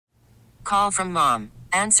Call from mom.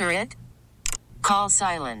 Answer it. Call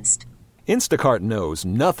silenced. Instacart knows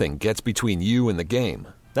nothing gets between you and the game.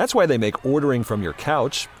 That's why they make ordering from your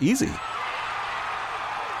couch easy.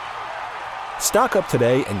 Stock up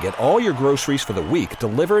today and get all your groceries for the week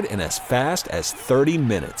delivered in as fast as 30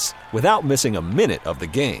 minutes without missing a minute of the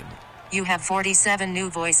game. You have 47 new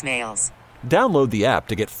voicemails. Download the app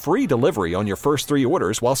to get free delivery on your first 3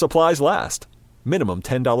 orders while supplies last. Minimum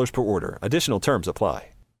 $10 per order. Additional terms apply.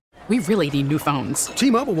 We really need new phones.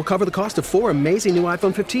 T-Mobile will cover the cost of 4 amazing new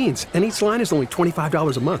iPhone 15s, and each line is only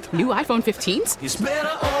 $25 a month. New iPhone 15s? It's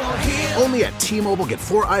better over here. Only at T-Mobile, get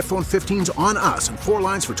 4 iPhone 15s on us and 4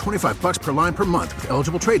 lines for $25 per line per month with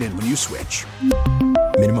eligible trade-in when you switch.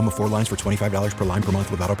 Minimum of 4 lines for $25 per line per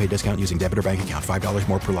month with autopay discount using debit or bank account. $5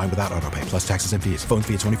 more per line without autopay, plus taxes and fees. Phone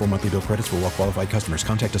fee at 24 monthly bill credits for well-qualified customers.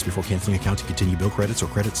 Contact us before canceling account to continue bill credits or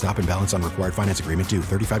credit stop and balance on required finance agreement due.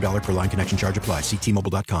 $35 per line connection charge applies. See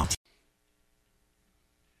T-Mobile.com.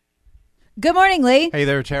 Good morning, Lee. Hey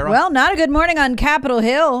there, Tara. Well, not a good morning on Capitol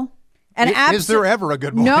Hill. Is there ever a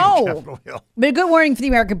good morning on Capitol Hill? But a good morning for the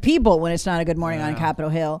American people when it's not a good morning on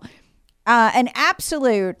Capitol Hill. An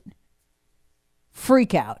absolute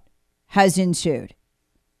freak out has ensued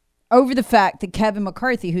over the fact that Kevin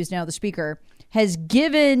McCarthy, who's now the speaker, has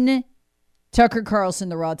given Tucker Carlson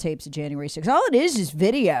the raw tapes of January 6th. All it is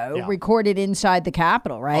video recorded inside the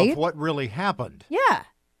Capitol, right? Of what really happened. Yeah.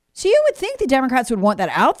 So you would think the Democrats would want that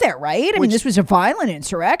out there, right? I mean, this was a violent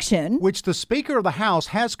insurrection. Which the Speaker of the House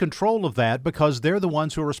has control of that because they're the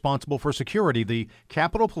ones who are responsible for security. The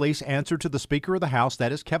Capitol Police answer to the Speaker of the House,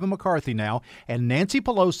 that is Kevin McCarthy now, and Nancy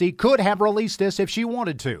Pelosi could have released this if she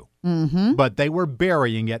wanted to. Mm-hmm. But they were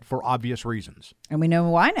burying it for obvious reasons. And we know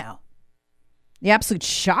why now. The absolute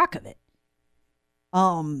shock of it.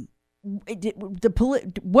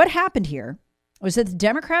 What happened here was that the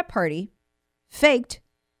Democrat Party faked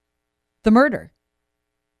the murder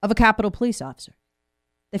of a Capitol police officer.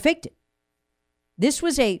 They faked it. This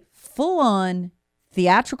was a full-on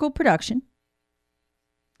theatrical production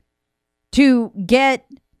to get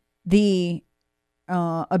the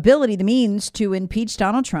ability, the means to impeach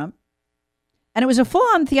Donald Trump. And it was a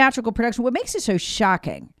full-on theatrical production. What makes it so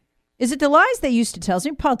shocking is that the lies they used to tell us,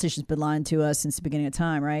 politicians have been lying to us since the beginning of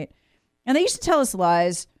time, right? And they used to tell us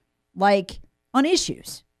lies like on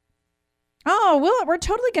issues. Oh, well, we're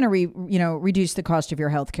totally going to, reduce the cost of your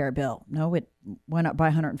health care bill. No, it went up by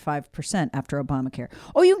 105% after Obamacare.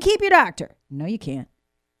 Oh, you can keep your doctor. No, you can't.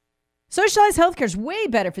 Socialized health care is way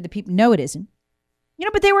better for the people. No, it isn't.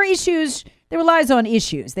 But they were issues. They were lies on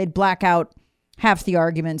issues. They'd black out half the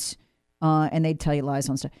arguments and they'd tell you lies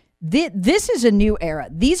on stuff. This is a new era.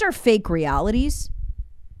 These are fake realities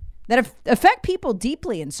that affect people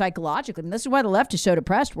deeply and psychologically. I mean, this is why the left is so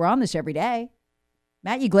depressed. We're on this every day.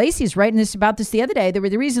 Matt Iglesias writing about this the other day. The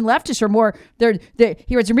reason leftists are more the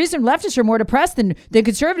reason leftists are more depressed than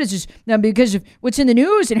conservatives is because of what's in the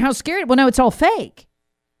news and how scary. Well, no, it's all fake.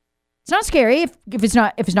 It's not scary if it's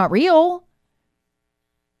not real.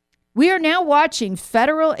 We are now watching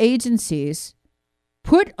federal agencies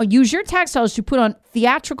use your tax dollars to put on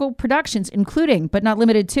theatrical productions, including but not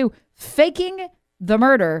limited to faking the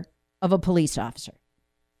murder of a police officer.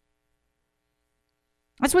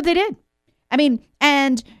 That's what they did. I mean,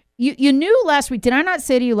 and you knew last week, did I not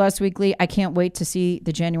say to you last week, Lee, I can't wait to see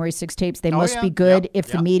the January 6 tapes. They must be good if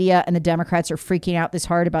the media and the Democrats are freaking out this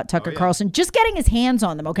hard about Tucker Carlson. Just getting his hands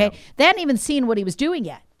on them, okay? Yeah. They hadn't even seen what he was doing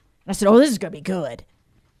yet. And I said, this is going to be good.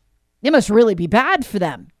 It must really be bad for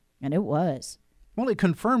them. And it was. Well, it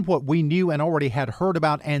confirmed what we knew and already had heard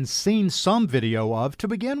about and seen some video of to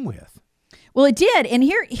begin with. Well, it did. And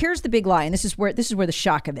here's the big lie. And this is where the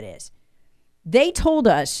shock of it is. They told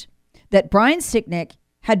us that Brian Sicknick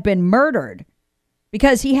had been murdered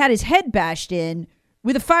because he had his head bashed in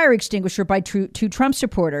with a fire extinguisher by two Trump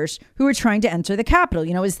supporters who were trying to enter the Capitol,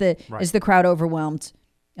 as the crowd overwhelmed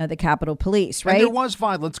the Capitol Police, right? And there was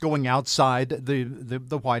violence going outside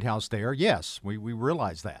the White House there. Yes, we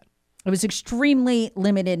realize that. It was extremely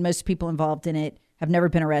limited. Most people involved in it have never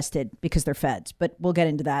been arrested because they're feds, but we'll get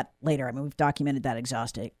into that later. I mean, we've documented that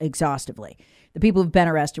exhaustively. The people who've been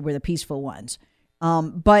arrested were the peaceful ones.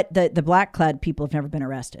 But the black-clad people have never been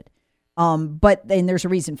arrested. And there's a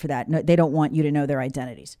reason for that. No, they don't want you to know their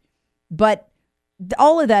identities. But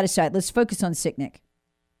all of that aside, let's focus on Sicknick.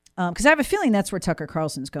 Because I have a feeling that's where Tucker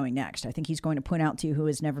Carlson's going next. I think he's going to point out to you who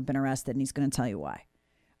has never been arrested, and he's going to tell you why.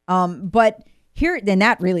 But here, then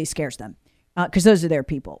that really scares them because those are their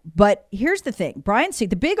people. But here's the thing.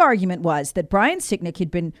 The big argument was that Brian Sicknick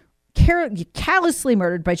had been callously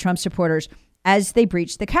murdered by Trump supporters as they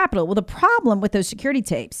breached the Capitol. Well, the problem with those security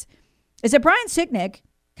tapes is that Brian Sicknick,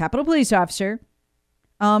 Capitol police officer,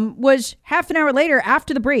 was half an hour later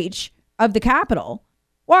after the breach of the Capitol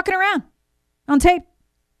walking around on tape.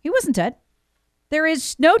 He wasn't dead. There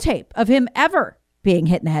is no tape of him ever being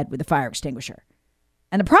hit in the head with a fire extinguisher.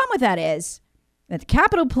 And the problem with that is that the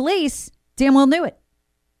Capitol Police damn well knew it.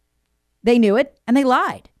 They knew it, and they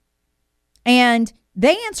lied. And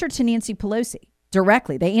they answered to Nancy Pelosi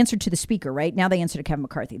directly. They answered to the speaker, right? Now they answer to Kevin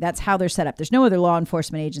McCarthy. That's how they're set up. There's no other law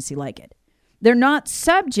enforcement agency like it. They're not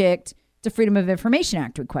subject to Freedom of Information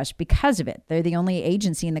Act requests because of it. They're the only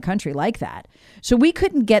agency in the country like that. So we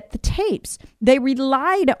couldn't get the tapes. They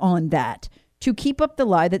relied on that to keep up the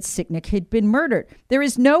lie that Sicknick had been murdered. There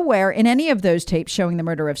is nowhere in any of those tapes showing the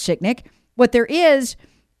murder of Sicknick. What there is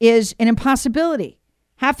an impossibility.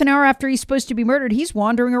 Half an hour after he's supposed to be murdered, he's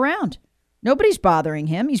wandering around. Nobody's bothering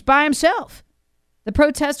him. He's by himself. The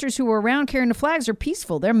protesters who were around carrying the flags are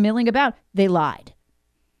peaceful. They're milling about. They lied.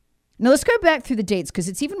 Now let's go back through the dates because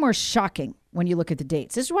it's even more shocking when you look at the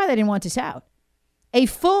dates. This is why they didn't want this out. A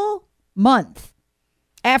full month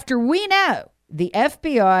after we know the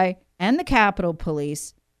FBI and the Capitol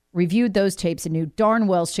Police reviewed those tapes and knew darn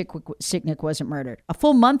well Sicknick wasn't murdered. A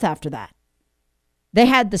full month after that, they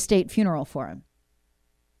had the state funeral for him.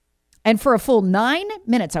 And for a full 9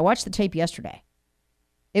 minutes, I watched the tape yesterday.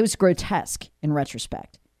 It was grotesque in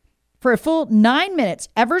retrospect. For a full 9 minutes,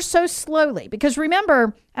 ever so slowly, because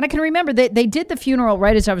remember, and I can remember that they did the funeral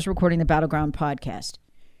right as I was recording the Battleground podcast.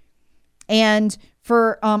 And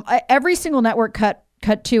for every single network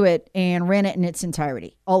cut to it and ran it in its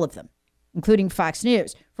entirety, all of them, including Fox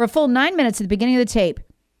News. For a full 9 minutes at the beginning of the tape,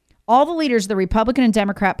 all the leaders of the Republican and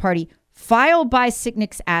Democrat Party filed by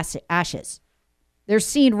Sicknick's ashes. They're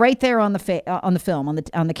seen right there on the film,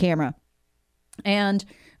 on the camera. And,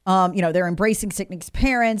 they're embracing Sicknick's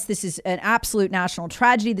parents. This is an absolute national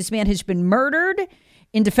tragedy. This man has been murdered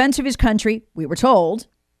in defense of his country. We were told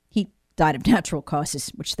he died of natural causes,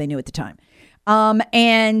 which they knew at the time.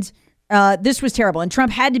 This was terrible. And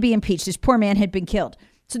Trump had to be impeached. This poor man had been killed.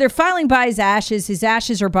 So they're filing by his ashes. His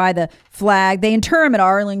ashes are by the flag. They inter him at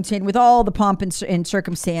Arlington with all the pomp and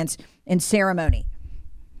circumstance and ceremony.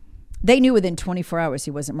 They knew within 24 hours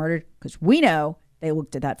he wasn't murdered because we know they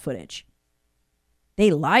looked at that footage. They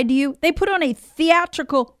lied to you. They put on a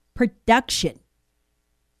theatrical production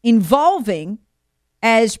involving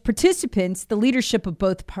as participants the leadership of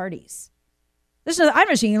both parties. I've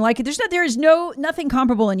never seen anything like it. There is nothing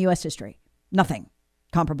comparable in U.S. history. Nothing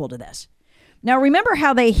comparable to this. Now, remember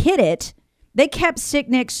how they hid it. They kept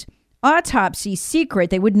Sicknick's autopsy secret.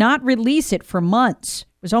 They would not release it for months.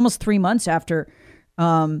 It was almost 3 months after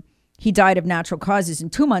he died of natural causes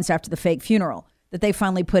and 2 months after the fake funeral that they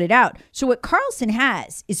finally put it out. So what Carlson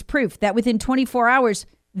has is proof that within 24 hours,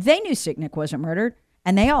 they knew Sicknick wasn't murdered,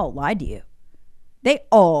 and they all lied to you. They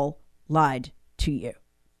all lied to you.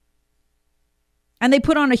 And they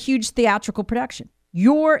put on a huge theatrical production.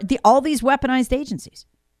 All these weaponized agencies.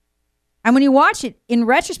 And when you watch it, in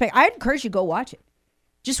retrospect, I encourage you to go watch it.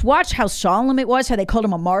 Just watch how solemn it was, how they called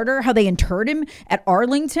him a martyr, how they interred him at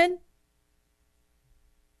Arlington. It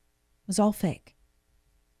was all fake.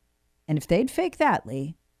 And if they'd fake that,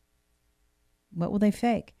 Lee, what will they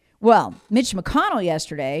fake? Well, Mitch McConnell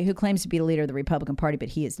yesterday, who claims to be the leader of the Republican Party, but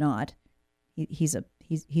he is not. He's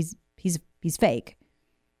fake.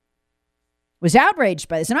 Was outraged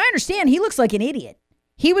by this. And I understand he looks like an idiot.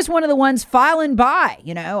 He was one of the ones filing by,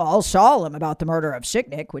 all solemn about the murder of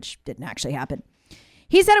Sicknick, which didn't actually happen.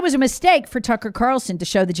 He said it was a mistake for Tucker Carlson to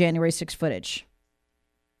show the January 6th footage.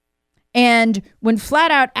 And when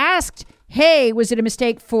flat out asked, hey, was it a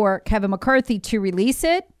mistake for Kevin McCarthy to release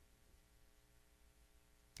it?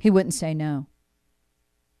 He wouldn't say no.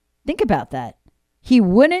 Think about that. He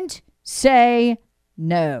wouldn't say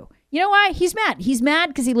no. You know why? He's mad. He's mad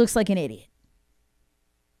because he looks like an idiot.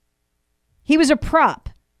 He was a prop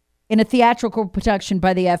in a theatrical production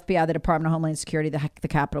by the FBI, the Department of Homeland Security, the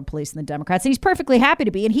Capitol Police, and the Democrats. And he's perfectly happy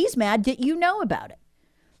to be, and he's mad that you know about it.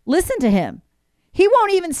 Listen to him. He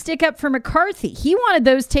won't even stick up for McCarthy. He wanted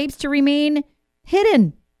those tapes to remain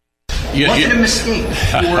hidden. Was it a mistake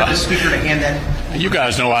for the speaker to hand that? You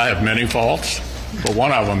guys know I have many faults, but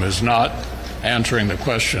one of them is not answering the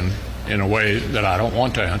question in a way that I don't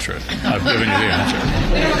want to answer it. I've given you the answer.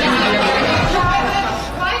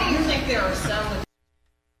 Why do you think there are some?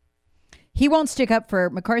 He won't stick up for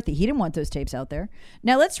McCarthy. He didn't want those tapes out there.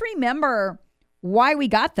 Now, let's remember why we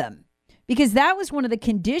got them. Because that was one of the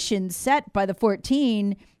conditions set by the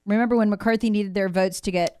 14. Remember when McCarthy needed their votes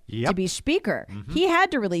to get to be speaker? Mm-hmm. He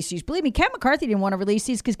had to release these. Believe me, Kevin McCarthy didn't want to release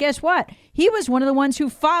these because guess what? He was one of the ones who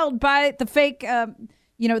filed by the fake,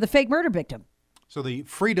 the fake murder victim. So the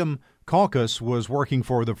Freedom Caucus was working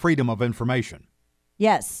for the freedom of information.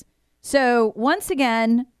 Yes. So once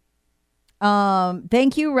again,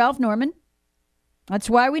 thank you, Ralph Norman. That's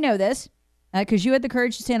why we know this, because you had the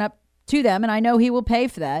courage to stand up to them, and I know he will pay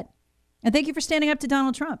for that. And thank you for standing up to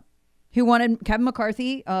Donald Trump, who wanted Kevin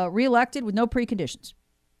McCarthy reelected with no preconditions.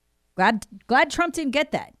 Glad Trump didn't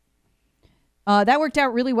get that. That worked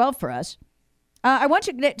out really well for us. I want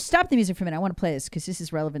you to stop the music for a minute. I want to play this because this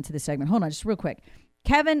is relevant to this segment. Hold on, just real quick.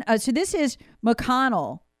 Kevin, so this is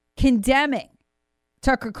McConnell condemning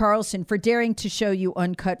Tucker Carlson for daring to show you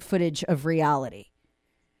uncut footage of reality.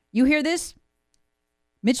 You hear this?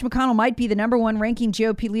 Mitch McConnell might be the number one ranking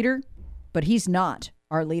GOP leader, but he's not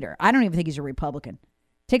our leader. I don't even think he's a Republican.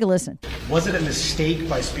 Take a listen. Was it a mistake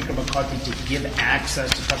by Speaker McCarthy to give access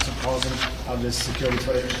to Tucker Carlson of this security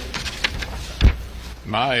footage?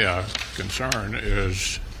 My concern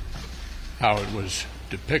is how it was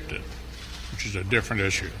depicted, which is a different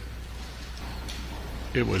issue.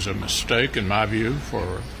 It was a mistake, in my view,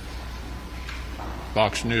 for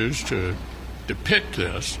Fox News to depict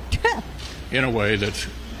this in a way that's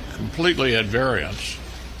completely at variance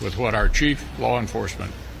with what our chief law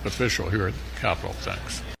enforcement official here at the Capitol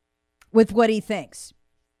thinks. With what he thinks.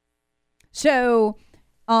 So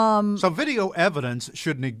video evidence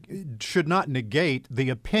should not negate the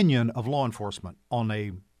opinion of law enforcement on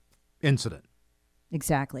a incident.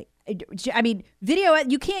 Exactly. I mean, video,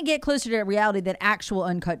 you can't get closer to reality than actual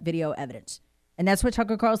uncut video evidence. And that's what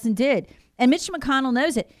Tucker Carlson did. And Mitch McConnell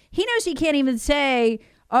knows it. He knows he can't even say,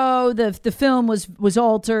 oh, the film was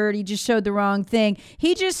altered. He just showed the wrong thing.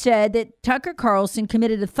 He just said that Tucker Carlson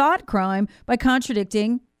committed a thought crime by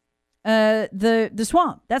contradicting the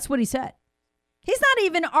swamp. That's what he said. He's not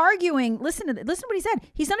even arguing. Listen to what he said.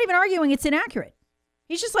 He's not even arguing it's inaccurate.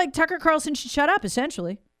 He's just like, Tucker Carlson should shut up,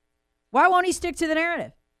 essentially. Why won't he stick to the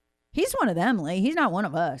narrative? He's one of them, Lee. He's not one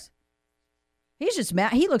of us. He's just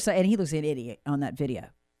mad. He looks like an idiot on that video,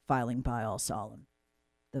 filing by all solemn,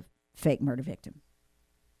 the fake murder victim.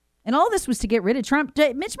 And all this was to get rid of Trump.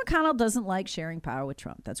 Mitch McConnell doesn't like sharing power with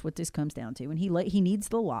Trump. That's what this comes down to. And he needs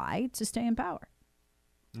the lie to stay in power.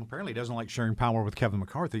 Apparently he doesn't like sharing power with Kevin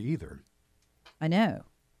McCarthy either. I know.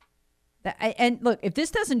 And look, if this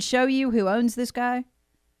doesn't show you who owns this guy,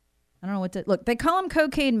 I don't know what to... Look, they call him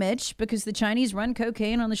Cocaine Mitch because the Chinese run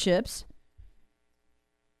cocaine on the ships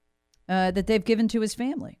that they've given to his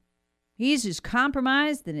family. He's as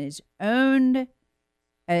compromised and as owned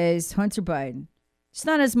as Hunter Biden. It's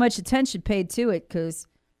not as much attention paid to it because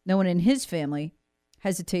no one in his family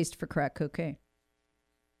has a taste for crack cocaine.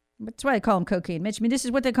 That's why they call him Cocaine Mitch. I mean, this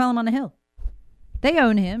is what they call him on the Hill. They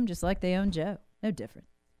own him just like they own Joe. No different.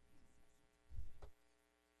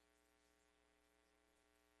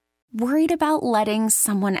 Worried about letting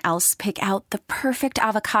someone else pick out the perfect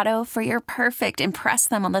avocado for your perfect impress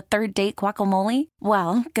them on the third date guacamole?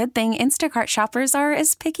 Well, good thing Instacart shoppers are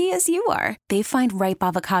as picky as you are. They find ripe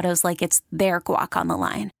avocados like it's their guac on the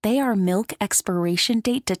line. They are milk expiration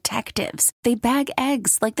date detectives. They bag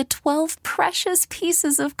eggs like the 12 precious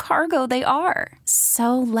pieces of cargo they are.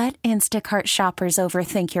 So let Instacart shoppers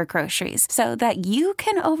overthink your groceries so that you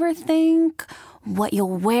can overthink what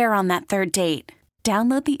you'll wear on that third date.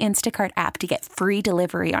 Download the Instacart app to get free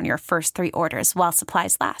delivery on your first 3 orders while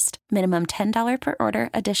supplies last. Minimum $10 per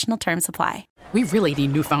order. Additional terms apply. We really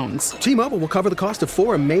need new phones. T-Mobile will cover the cost of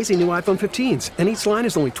 4 amazing new iPhone 15s, and each line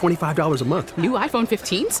is only $25 a month. New iPhone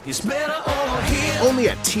 15s? It's better over here. Only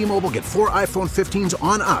at T-Mobile, get 4 iPhone 15s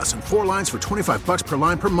on us and 4 lines for $25 per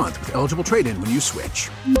line per month with eligible trade-in when you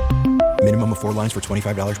switch. Minimum of 4 lines for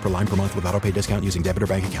 $25 per line per month with autopay discount using debit or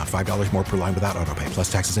bank account. $5 more per line without autopay,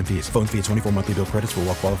 plus taxes and fees. Phone fee at 24 monthly bill credits for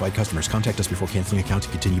well-qualified customers. Contact us before canceling account to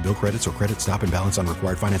continue bill credits or credit stop and balance on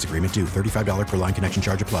required finance agreement due. $35 per line connection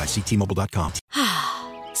charge applies. See T-Mobile.com.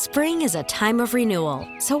 Spring is a time of renewal,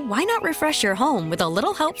 so why not refresh your home with a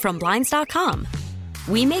little help from Blinds.com?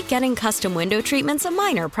 We make getting custom window treatments a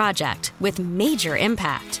minor project with major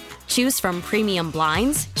impact. Choose from premium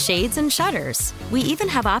blinds, shades, and shutters. We even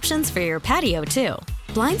have options for your patio, too.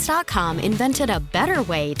 Blinds.com invented a better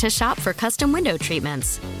way to shop for custom window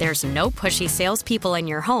treatments. There's no pushy salespeople in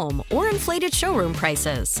your home or inflated showroom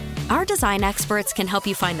prices. Our design experts can help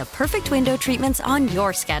you find the perfect window treatments on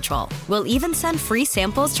your schedule. We'll even send free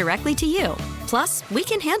samples directly to you. Plus, we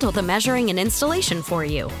can handle the measuring and installation for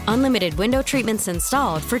you. Unlimited window treatments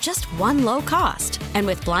installed for just one low cost. And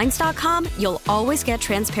with Blinds.com, you'll always get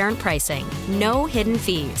transparent pricing. No hidden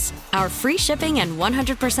fees. Our free shipping and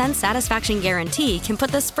 100% satisfaction guarantee can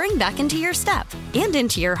put the spring back into your step and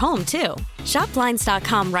into your home, too. Shop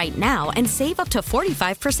Blinds.com right now and save up to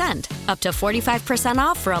 45%. Up to 45%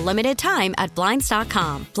 off for a limited time at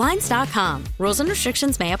Blinds.com. Blinds.com. Rules and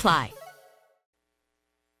restrictions may apply.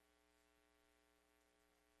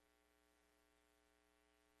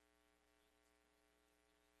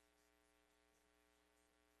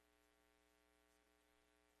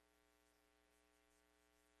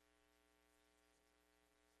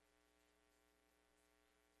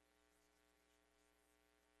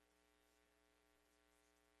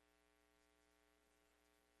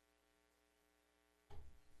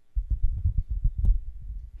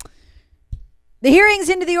 The hearings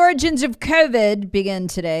into the origins of COVID begin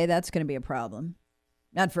today. That's going to be a problem.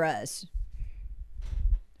 Not for us.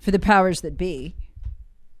 For the powers that be.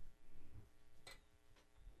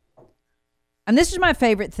 And this is my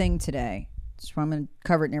favorite thing today. So I'm going to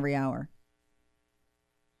cover it in every hour.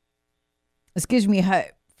 This gives me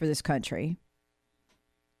hope for this country.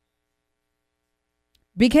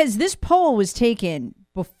 Because this poll was taken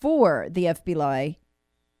before the FBI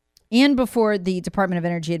and before the Department of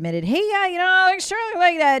Energy admitted, hey, yeah, it's surely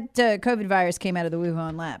like that COVID virus came out of the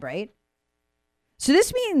Wuhan lab, right? So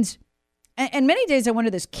this means, and many days I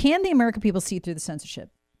wonder this, can the American people see through the censorship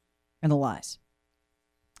and the lies?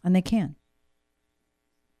 And they can.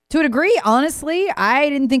 To a degree, honestly, I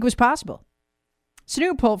didn't think it was possible. So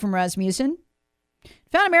new poll from Rasmussen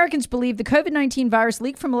found Americans believe the COVID-19 virus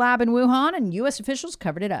leaked from a lab in Wuhan and U.S. officials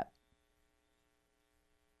covered it up.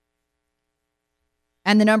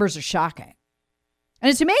 And the numbers are shocking. And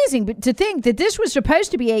it's amazing to think that this was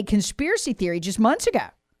supposed to be a conspiracy theory just months ago.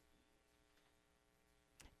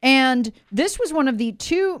 And this was one of the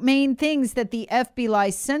two main things that the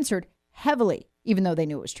FBI censored heavily, even though they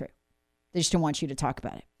knew it was true. They just didn't want you to talk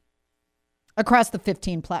about it. Across the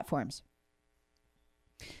 15 platforms.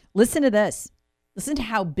 Listen to this. Listen to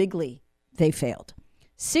how bigly they failed.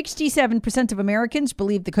 67% of Americans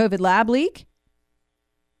believe the COVID lab leak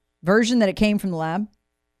version that it came from the lab.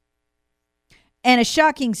 And a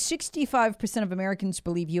shocking 65% of Americans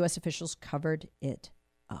believe U.S. officials covered it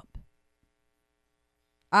up.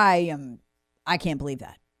 I can't believe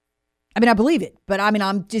that. I mean, I believe it, but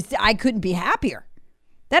I couldn't be happier.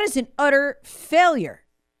 That is an utter failure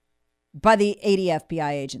by the 80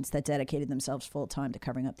 FBI agents that dedicated themselves full time to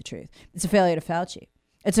covering up the truth. It's a failure to Fauci.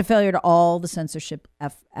 It's a failure to all the censorship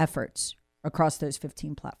efforts across those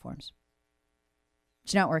 15 platforms.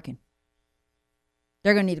 It's not working.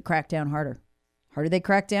 They're going to need to crack down harder. Harder they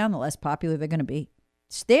crack down, the less popular they're going to be.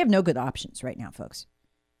 They have no good options right now, folks.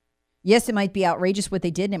 Yes, it might be outrageous what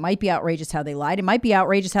they did, and it might be outrageous how they lied. It might be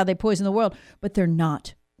outrageous how they poisoned the world, but they're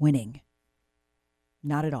not winning.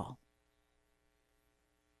 Not at all.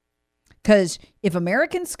 Because if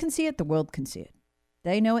Americans can see it, the world can see it.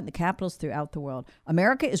 They know it in the capitals throughout the world.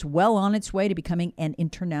 America is well on its way to becoming an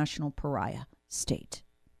international pariah state.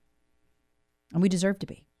 And we deserve to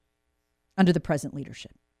be under the present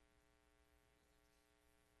leadership.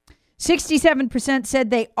 67% said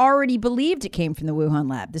they already believed it came from the Wuhan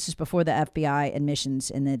lab. This is before the FBI admissions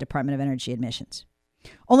and the Department of Energy admissions.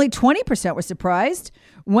 Only 20% were surprised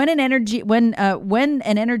when an energy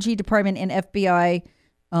department and FBI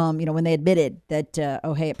when they admitted that,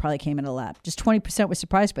 it probably came in a lab. Just 20% was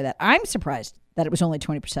surprised by that. I'm surprised that it was only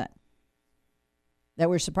 20% that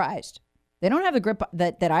were surprised. They don't have the grip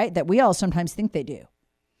that we all sometimes think they do.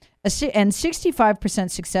 And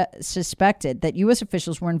 65% suspected that U.S.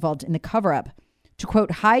 officials were involved in the cover-up to,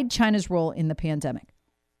 quote, hide China's role in the pandemic.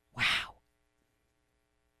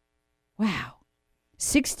 Wow.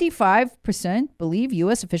 65% believe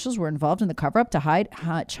U.S. officials were involved in the cover-up to hide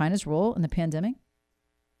China's role in the pandemic.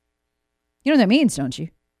 You know what that means, don't you?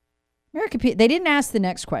 They didn't ask the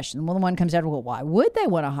next question. Well, the one comes out, well, why would they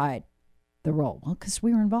want to hide the role? Well, because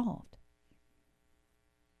we were involved.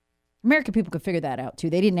 American people could figure that out, too.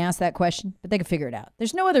 They didn't ask that question, but they could figure it out.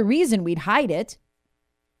 There's no other reason we'd hide it,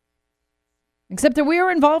 except that we were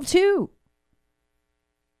involved, too.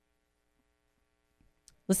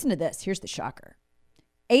 Listen to this. Here's the shocker.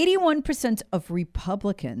 81% of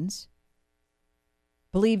Republicans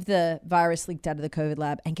believe the virus leaked out of the COVID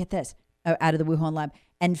lab. And get this, out of the Wuhan lab.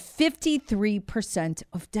 And 53%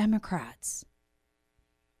 of Democrats.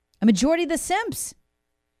 A majority of the simps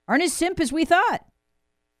aren't as simp as we thought.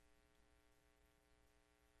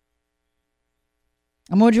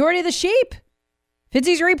 A majority of the sheep,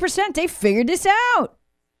 53%, they figured this out.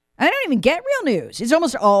 I don't even get real news. It's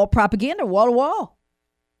almost all propaganda, wall to wall.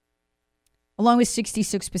 Along with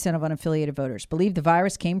 66% of unaffiliated voters believe the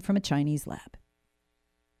virus came from a Chinese lab.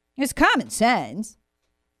 It's common sense.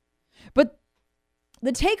 But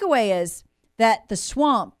the takeaway is that the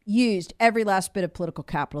swamp used every last bit of political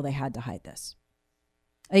capital they had to hide this.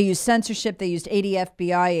 They used censorship. They used 80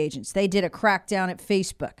 FBI agents. They did a crackdown at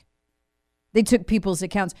Facebook. They took people's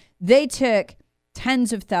accounts. They took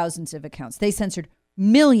tens of thousands of accounts. They censored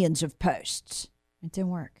millions of posts. It didn't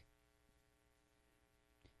work.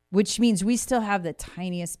 Which means we still have the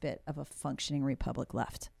tiniest bit of a functioning republic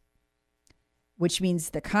left. Which means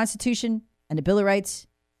the Constitution and the Bill of Rights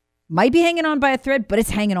might be hanging on by a thread, but it's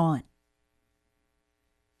hanging on.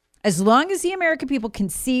 As long as the American people can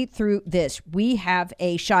see through this, we have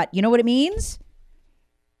a shot. You know what it means?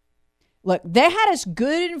 Look, they had us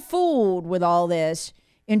good and fooled with all this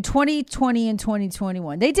in 2020 and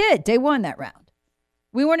 2021. They did. They won that round.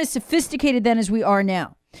 We weren't as sophisticated then as we are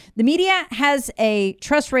now. The media has a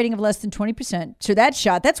trust rating of less than 20%. So that's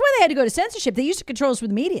shot. That's why they had to go to censorship. They used to control us with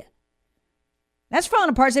the media. That's falling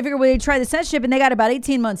apart. So they figured, well, they tried the censorship, and they got about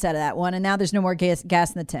 18 months out of that one, and now there's no more gas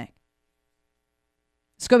in the tank.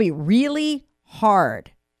 It's going to be really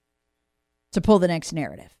hard to pull the next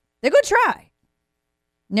narrative. They're going to try.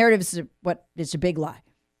 Narrative is a big lie.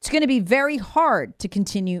 It's going to be very hard to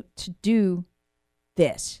continue to do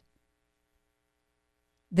this.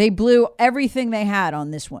 They blew everything they had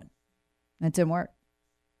on this one. That didn't work.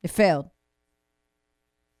 It failed.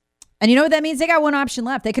 And you know what that means? They got one option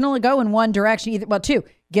left. They can only go in one direction. Two.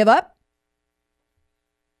 Give up.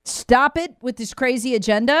 Stop it with this crazy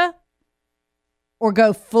agenda. Or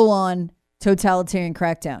go full-on totalitarian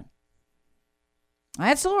crackdown.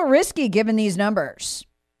 That's a little risky given these numbers.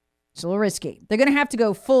 It's a little risky. They're going to have to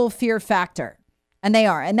go full fear factor. And they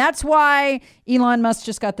are. And that's why Elon Musk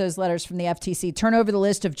just got those letters from the FTC. Turn over the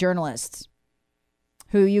list of journalists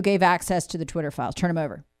who you gave access to the Twitter files. Turn them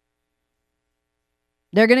over.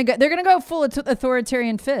 They're going to go full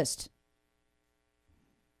authoritarian fist.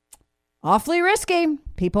 Awfully risky.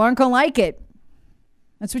 People aren't going to like it.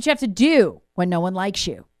 That's what you have to do when no one likes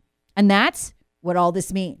you. And that's what all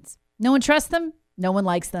this means. No one trusts them. No one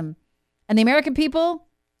likes them. And the American people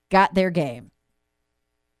got their game.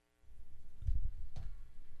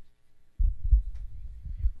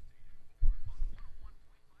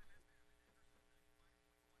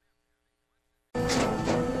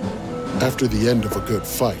 After the end of a good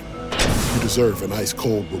fight, you deserve an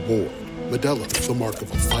ice-cold reward. Modelo, the mark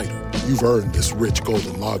of a fighter. You've earned this rich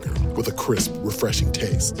golden lager with a crisp, refreshing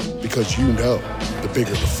taste. Because you know, the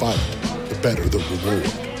bigger the fight, the better the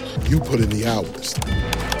reward. You put in the hours,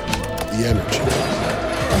 the energy,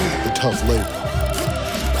 the tough labor.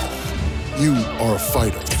 You are a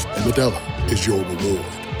fighter, and Modelo is your reward.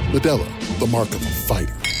 Modelo, the mark of a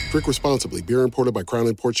fighter. Drink responsibly. Beer imported by Crown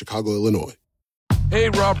Imports, Chicago, Illinois. Hey,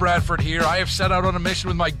 Rob Bradford here. I have set out on a mission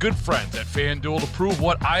with my good friends at FanDuel to prove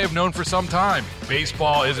what I have known for some time.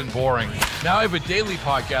 Baseball isn't boring. Now I have a daily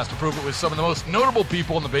podcast to prove it with some of the most notable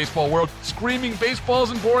people in the baseball world, screaming baseball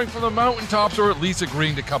isn't boring from the mountaintops, or at least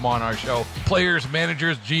agreeing to come on our show. Players,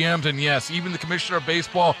 managers, GMs, and yes, even the commissioner of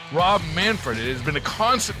baseball, Rob Manfred. It has been a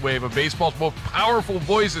constant wave of baseball's most powerful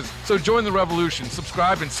voices. So join the revolution.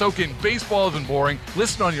 Subscribe and soak in Baseball Isn't Boring.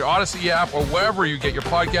 Listen on your Odyssey app or wherever you get your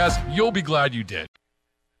podcasts. You'll be glad you did.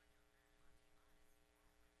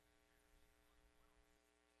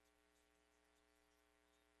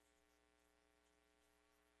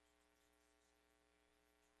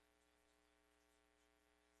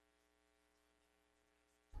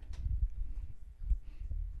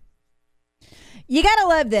 You got to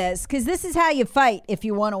love this, because this is how you fight if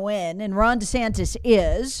you want to win. And Ron DeSantis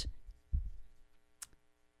is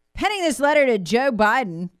penning this letter to Joe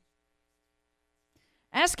Biden,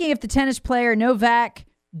 asking if the tennis player Novak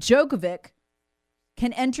Djokovic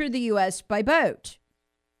can enter the U.S. by boat.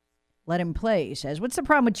 Let him play, he says. What's the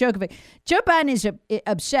problem with Djokovic? Joe Biden is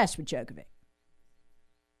obsessed with Djokovic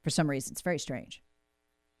for some reason. It's very strange.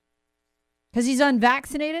 Because he's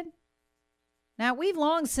unvaccinated? Now, we've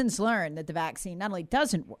long since learned that the vaccine not only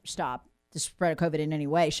doesn't stop the spread of COVID in any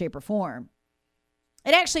way, shape, or form,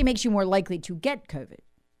 it actually makes you more likely to get COVID.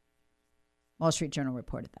 Wall Street Journal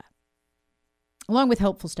reported that, along with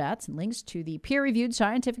helpful stats and links to the peer-reviewed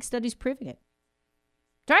scientific studies proving it.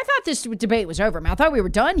 So I thought this debate was over. I thought we were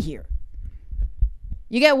done here.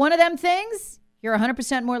 You get one of them things, you're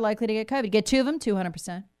 100% more likely to get COVID. You get two of them,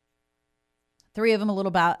 200%. Three of them, a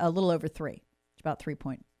little over 3. It's about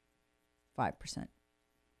 3.5%.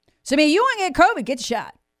 So, you want to get COVID, get the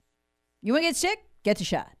shot. You want to get sick, get the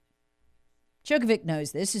shot. Djokovic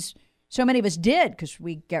knows this. So many of us did, because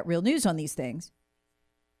we get real news on these things.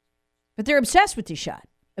 But they're obsessed with this shot.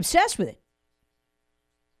 Obsessed with it.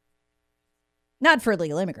 Not for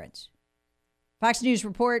illegal immigrants. Fox News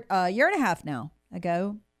report a year and a half now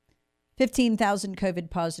ago, 15,000 COVID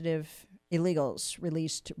positive illegals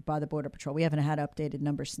released by the Border Patrol. We haven't had updated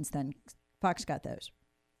numbers since then. Fox got those.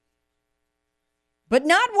 But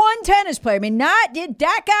not one tennis player.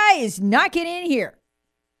 That guy is not getting in here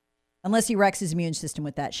unless he wrecks his immune system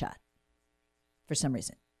with that shot for some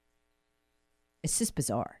reason. It's just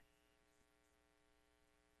bizarre.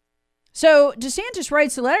 So DeSantis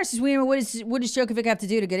writes a letter, says, what does Djokovic have to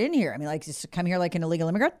do to get in here? Just come here like an illegal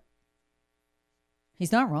immigrant?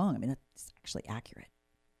 He's not wrong. That's actually accurate.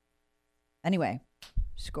 Anyway,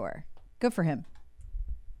 score. Good for him.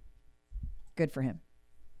 Good for him.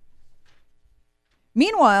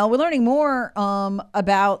 Meanwhile, we're learning more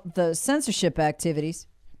about the censorship activities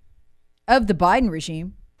of the Biden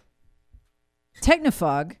regime.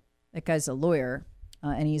 Technofog, that guy's a lawyer,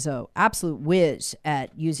 and he's an absolute whiz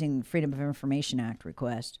at using Freedom of Information Act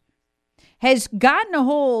request, has gotten a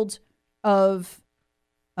hold of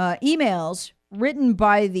emails written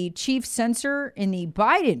by the chief censor in the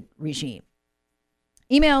Biden regime.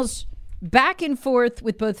 Emails back and forth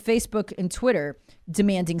with both Facebook and Twitter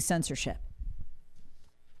demanding censorship.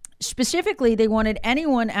 Specifically, they wanted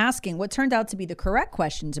anyone asking what turned out to be the correct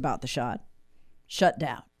questions about the shot shut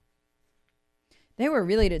down. They were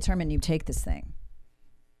really determined you take this thing.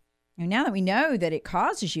 And now that we know that it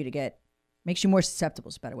causes you to get, makes you more susceptible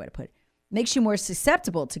is a better way to put it, makes you more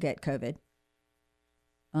susceptible to get COVID,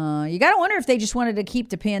 you got to wonder if they just wanted to keep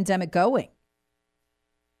the pandemic going.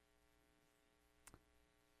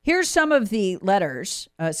 Here's some of the letters,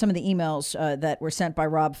 some of the emails that were sent by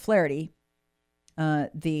Rob Flaherty,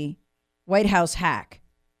 the White House hack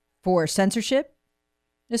for censorship.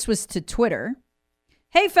 This was to Twitter.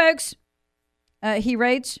 Hey, folks, he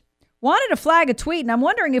writes, wanted to flag a tweet, and I'm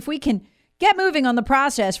wondering if we can get moving on the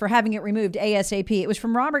process for having it removed ASAP. It was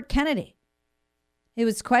from Robert Kennedy. He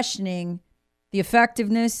was questioning the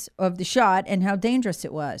effectiveness of the shot and how dangerous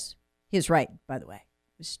it was. He was right, by the way.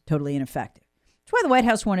 It was totally ineffective. That's why the White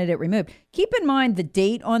House wanted it removed. Keep in mind the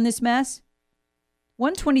date on this mess,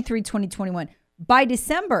 1/23/2021. By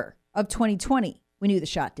December of 2020, we knew the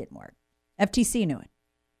shot didn't work. FTC knew it.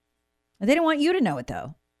 And they didn't want you to know it,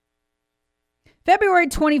 though. February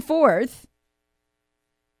 24th,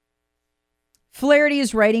 Flaherty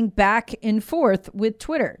is writing back and forth with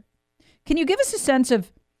Twitter. Can you give us a sense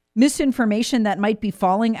of misinformation that might be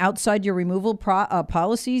falling outside your removal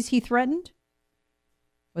policies, he threatened?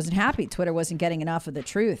 Wasn't happy Twitter wasn't getting enough of the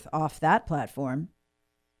truth off that platform.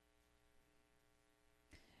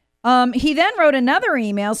 He then wrote another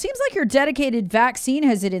email. Seems like your dedicated vaccine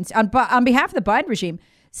hesitancy, on behalf of the Biden regime,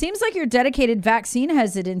 seems like your dedicated vaccine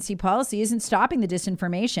hesitancy policy isn't stopping the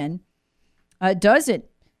disinformation, does it?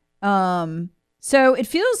 So it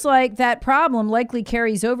feels like that problem likely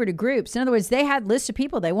carries over to groups. In other words, they had lists of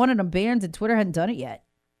people they wanted them banned, and Twitter hadn't done it yet.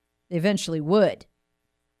 They eventually would.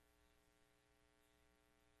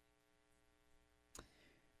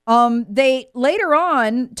 They later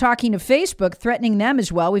on, talking to Facebook, threatening them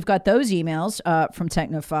as well. We've got those emails from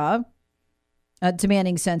Technofob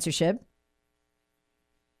demanding censorship.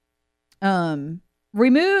 But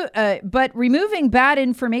removing bad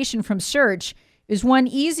information from search is one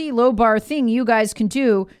easy low bar thing you guys can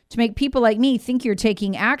do to make people like me think you're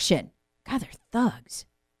taking action. God, they're thugs.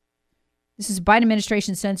 This is Biden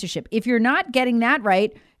administration censorship. If you're not getting that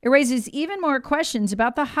right, it raises even more questions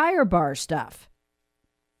about the higher bar stuff.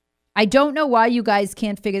 I don't know why you guys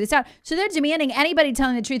can't figure this out. So they're demanding anybody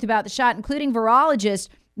telling the truth about the shot, including virologists,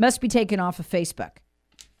 must be taken off of Facebook.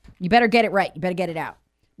 You better get it right. You better get it out.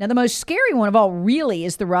 Now, the most scary one of all really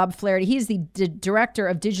is the Rob Flaherty. He's the director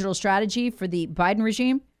of digital strategy for the Biden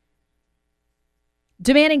regime,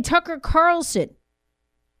 demanding Tucker Carlson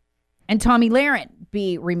and Tomi Lahren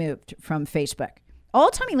be removed from Facebook. All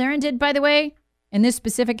Tomi Lahren did, by the way, in this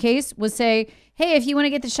specific case, was say, hey, if you want to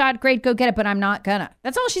get the shot, great, go get it, but I'm not gonna.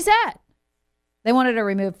 That's all she said. They wanted her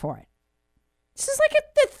removed for it. This is like an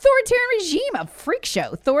authoritarian regime, a freak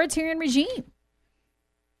show, authoritarian regime.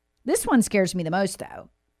 This one scares me the most, though.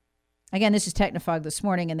 Again, this is Technofog this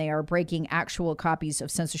morning, and they are breaking actual copies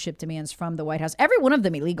of censorship demands from the White House. Every one of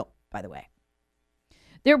them illegal, by the way.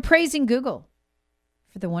 They're praising Google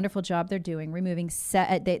for the wonderful job they're doing, removing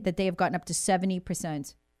that they have gotten up to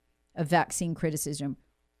 70% of vaccine criticism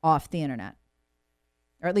off the internet,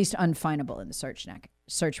 or at least unfindable in the search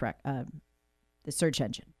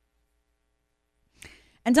engine.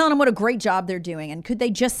 And telling them what a great job they're doing, and could they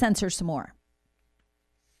just censor some more?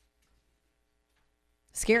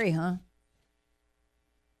 Scary, huh?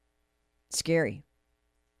 Scary.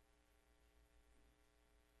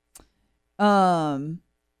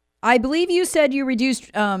 I believe you said you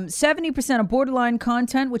reduced 70% of borderline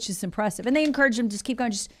content, which is impressive. And they encourage them to just keep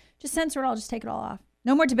going. Just censor it all. Just take it all off.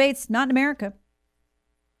 No more debates. Not in America.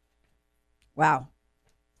 Wow.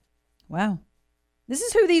 This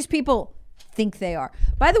is who these people think they are.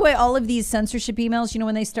 By the way, all of these censorship emails, you know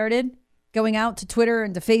when they started? Going out to Twitter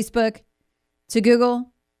and to Facebook, to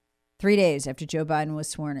Google, 3 days after Joe Biden was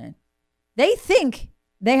sworn in. They think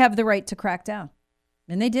they have the right to crack down.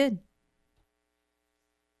 And they did.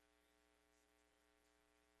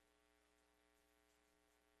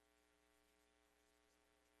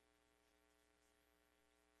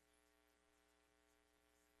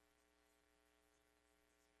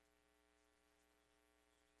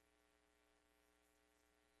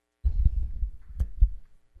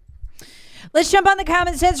 Let's jump on the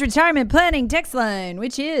Common Sense Retirement Planning text line,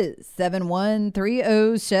 which is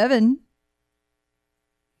 71307.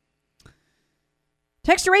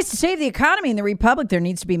 Texter rates to save the economy in the Republic. There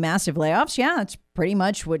needs to be massive layoffs. Yeah, that's pretty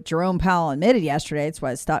much what Jerome Powell admitted yesterday. That's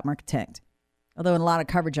why the stock market tanked. Although in a lot of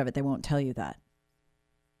coverage of it, they won't tell you that.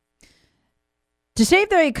 To save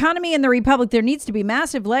the economy in the Republic, there needs to be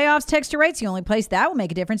massive layoffs. Texter rates, the only place that will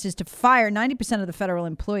make a difference is to fire 90% of the federal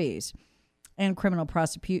employees and criminal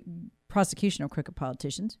prosecution of crooked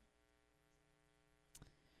politicians.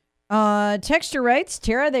 Texter writes,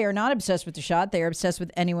 Tara, they are not obsessed with the shot. They are obsessed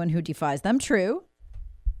with anyone who defies them. True.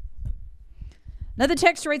 Another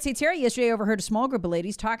texter writes, hey, Tara, yesterday I overheard a small group of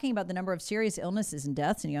ladies talking about the number of serious illnesses and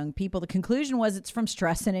deaths in young people. The conclusion was it's from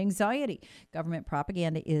stress and anxiety. Government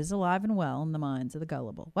propaganda is alive and well in the minds of the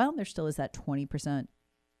gullible. Well, there still is that 20%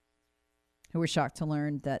 who were shocked to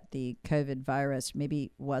learn that the COVID virus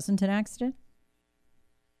maybe wasn't an accident.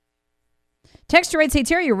 Texter writes, hey,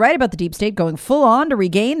 Terry, you're right about the deep state going full on to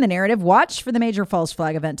regain the narrative. Watch for the major false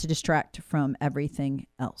flag event to distract from everything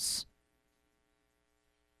else.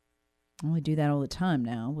 Well, we do that all the time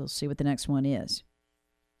now. We'll see what the next one is.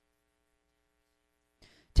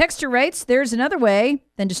 Texter writes, there's another way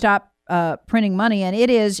than to stop printing money, and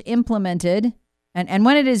it is implemented. And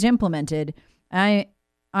when it is implemented, I'm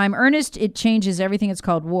earnest it changes everything. It's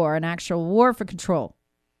called war, an actual war for control.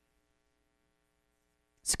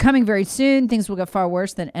 It's coming very soon. Things will get far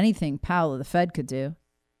worse than anything Powell or the Fed could do.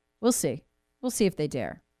 We'll see. We'll see if they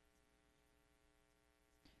dare.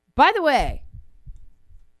 By the way,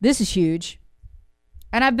 this is huge.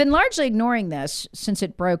 And I've been largely ignoring this since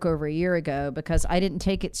it broke over a year ago because I didn't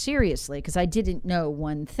take it seriously because I didn't know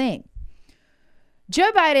one thing.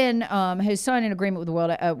 Joe Biden has signed an agreement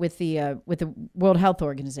with the World Health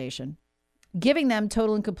Organization, giving them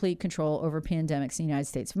total and complete control over pandemics in the United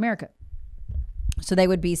States of America. So they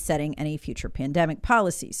would be setting any future pandemic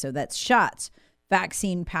policies. So that's shots,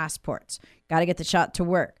 vaccine passports, got to get the shot to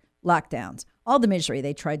work, lockdowns, all the misery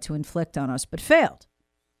they tried to inflict on us but failed.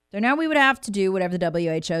 So now we would have to do whatever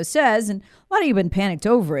the WHO says, and a lot of you have been panicked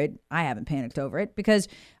over it. I haven't panicked over it because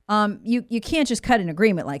you can't just cut an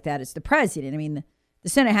agreement like that. It's the president. I mean, the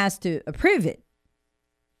Senate has to approve it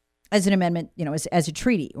as an amendment, as a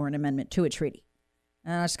treaty or an amendment to a treaty.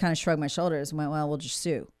 And I just kind of shrugged my shoulders and went, well, we'll just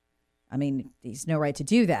sue. I mean, he's no right to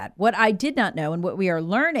do that. What I did not know and what we are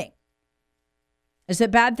learning is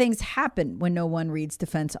that bad things happen when no one reads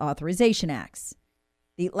Defense Authorization Acts.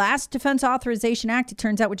 The last Defense Authorization Act, it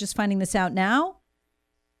turns out we're just finding this out now,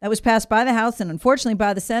 that was passed by the House and unfortunately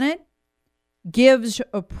by the Senate, gives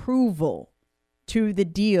approval to the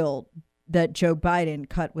deal that Joe Biden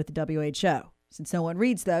cut with the WHO. Since no one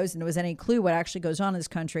reads those and there was any clue what actually goes on in this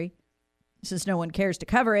country, since no one cares to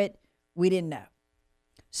cover it, we didn't know.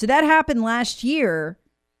 So that happened last year,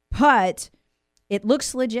 but it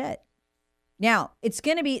looks legit. Now, it's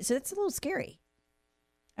going to be, so it's a little scary.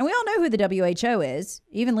 And we all know who the WHO is.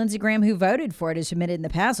 Even Lindsey Graham, who voted for it, has admitted in the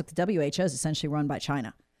past, look, the WHO is essentially run by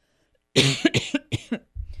China.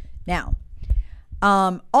 Now,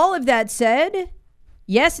 all of that said,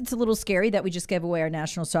 yes, it's a little scary that we just gave away our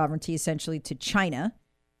national sovereignty essentially to China.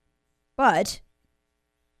 But,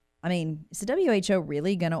 I mean, is the WHO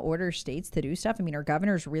really going to order states to do stuff? I mean, are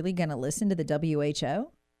governors really going to listen to the WHO?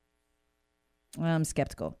 Well, I'm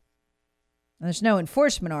skeptical. There's no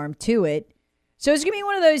enforcement arm to it. So it's going to be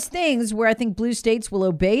one of those things where I think blue states will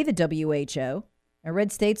obey the WHO and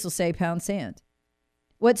red states will say pound sand.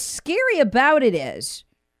 What's scary about it is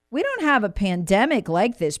we don't have a pandemic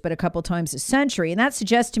like this but a couple times a century, and that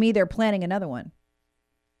suggests to me they're planning another one.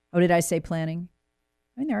 Oh, did I say planning?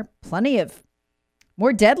 I mean, there are plenty of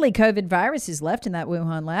more deadly COVID viruses left in that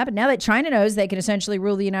Wuhan lab. And now that China knows they can essentially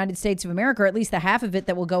rule the United States of America, or at least the half of it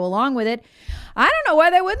that will go along with it, I don't know why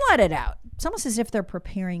they wouldn't let it out. It's almost as if they're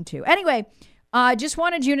preparing to. Anyway, just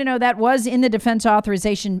wanted you to know that was in the Defense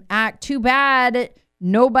Authorization Act. Too bad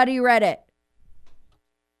nobody read it.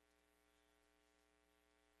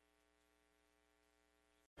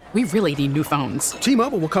 We really need new phones.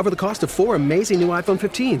 T-Mobile will cover the cost of 4 amazing new iPhone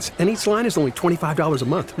 15s, and each line is only $25 a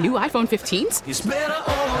month. New iPhone 15s? It's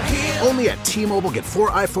better over here. Only at T-Mobile, get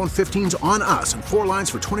 4 iPhone 15s on us and 4 lines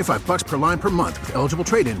for $25 per line per month with eligible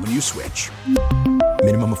trade-in when you switch.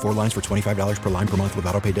 Minimum of 4 lines for $25 per line per month with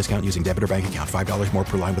autopay discount using debit or bank account. $5 more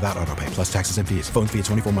per line without autopay, plus taxes and fees. Phone fee at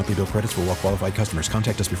 24 monthly bill credits for well-qualified customers.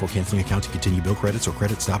 Contact us before canceling account to continue bill credits or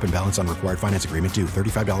credit stop and balance on required finance agreement due.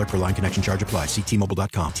 $35 per line connection charge applies. See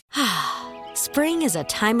T-Mobile.com. Spring is a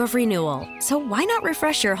time of renewal, so why not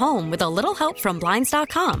refresh your home with a little help from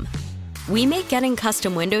Blinds.com? We make getting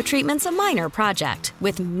custom window treatments a minor project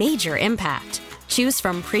with major impact. Choose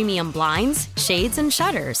from premium blinds, shades, and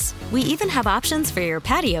shutters. We even have options for your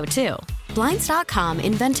patio, too. Blinds.com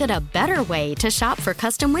invented a better way to shop for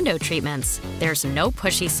custom window treatments. There's no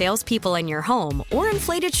pushy salespeople in your home or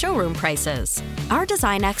inflated showroom prices. Our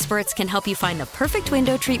design experts can help you find the perfect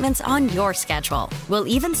window treatments on your schedule. We'll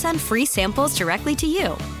even send free samples directly to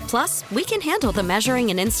you. Plus, we can handle the measuring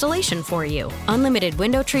and installation for you. Unlimited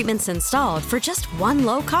window treatments installed for just one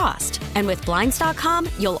low cost. And with Blinds.com,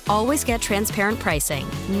 you'll always get transparent pricing.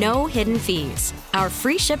 No hidden fees. Our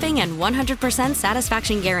free shipping and 100%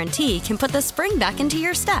 satisfaction guarantee can put the spring back into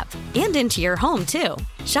your step and into your home, too.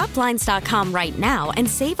 Shop Blinds.com right now and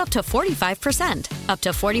save up to 45%. Up to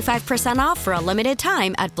 45% off for a limited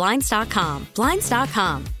time at Blinds.com.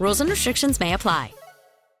 Blinds.com. Rules and restrictions may apply.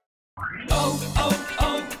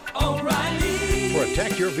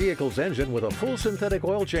 Protect your vehicle's engine with a full synthetic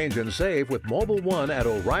oil change and save with Mobil 1 at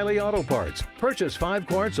O'Reilly Auto Parts. Purchase 5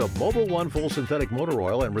 quarts of Mobil 1 full synthetic motor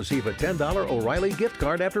oil and receive a $10 O'Reilly gift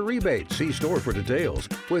card after rebate. See store for details.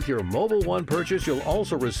 With your Mobil 1 purchase, you'll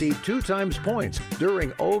also receive 2 times points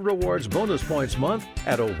during O Rewards Bonus Points Month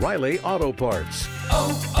at O'Reilly Auto Parts.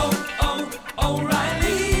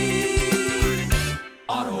 O'Reilly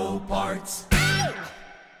Auto Parts.